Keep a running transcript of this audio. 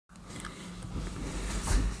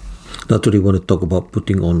Now today I want to talk about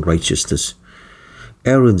putting on righteousness.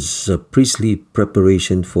 Aaron's priestly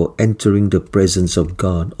preparation for entering the presence of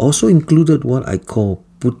God also included what I call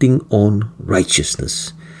putting on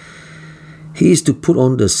righteousness. He is to put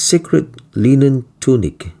on the sacred linen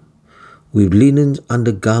tunic with linen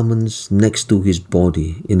undergarments next to his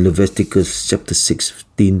body in Leviticus chapter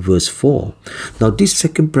 16 verse 4. Now this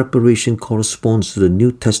second preparation corresponds to the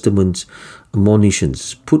New Testament's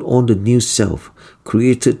admonitions. Put on the new self,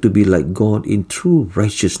 created to be like God in true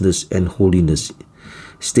righteousness and holiness,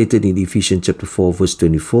 stated in Ephesians chapter 4 verse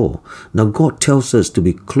 24. Now God tells us to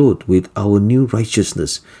be clothed with our new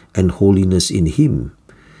righteousness and holiness in Him.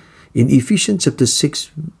 In Ephesians chapter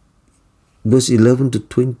 6 verse 11 to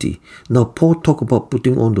 20, now Paul talk about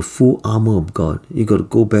putting on the full armor of God. You got to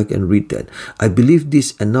go back and read that. I believe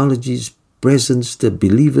this analogy presents the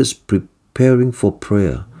believers preparing for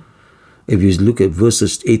prayer. If you look at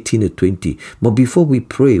verses 18 to 20, but before we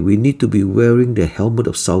pray, we need to be wearing the helmet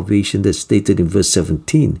of salvation that's stated in verse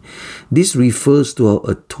 17. This refers to our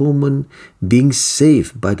atonement, being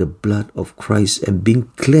saved by the blood of Christ and being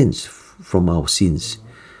cleansed from our sins.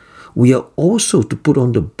 We are also to put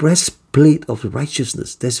on the breastplate of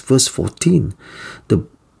righteousness. That's verse 14. The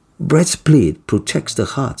breastplate protects the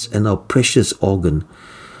hearts and our precious organ.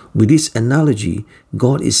 With this analogy,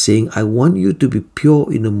 God is saying, I want you to be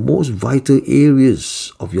pure in the most vital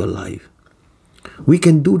areas of your life. We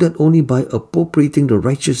can do that only by appropriating the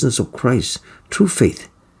righteousness of Christ through faith.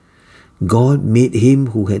 God made Him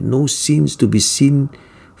who had no sins to be sin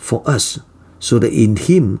for us, so that in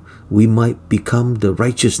Him we might become the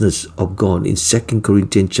righteousness of God in 2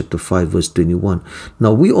 Corinthians chapter 5 verse 21.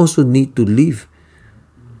 Now we also need to live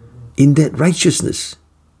in that righteousness,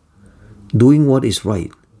 doing what is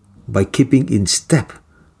right by keeping in step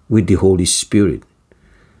with the Holy Spirit.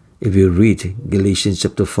 If you read Galatians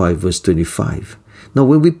chapter 5 verse 25. Now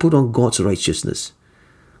when we put on God's righteousness,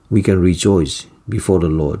 we can rejoice before the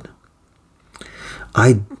Lord.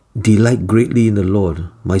 I delight greatly in the Lord.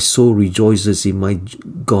 My soul rejoices in my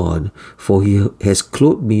God, for He has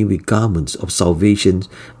clothed me with garments of salvation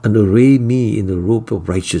and arrayed me in the robe of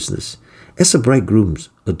righteousness. As a bridegroom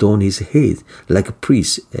adorn his head like a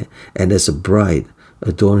priest, and as a bride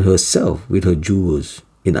adorn herself with her jewels.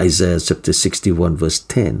 In Isaiah chapter 61 verse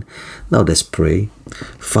 10. Now let's pray.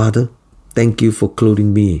 Father, thank you for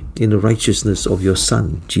clothing me in the righteousness of your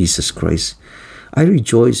Son, Jesus Christ. I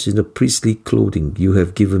rejoice in the priestly clothing you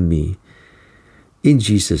have given me. In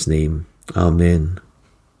Jesus' name, Amen.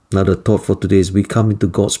 Now the thought for today is we come into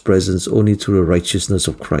God's presence only through the righteousness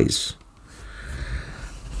of Christ.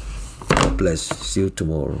 God bless. See you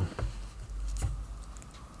tomorrow.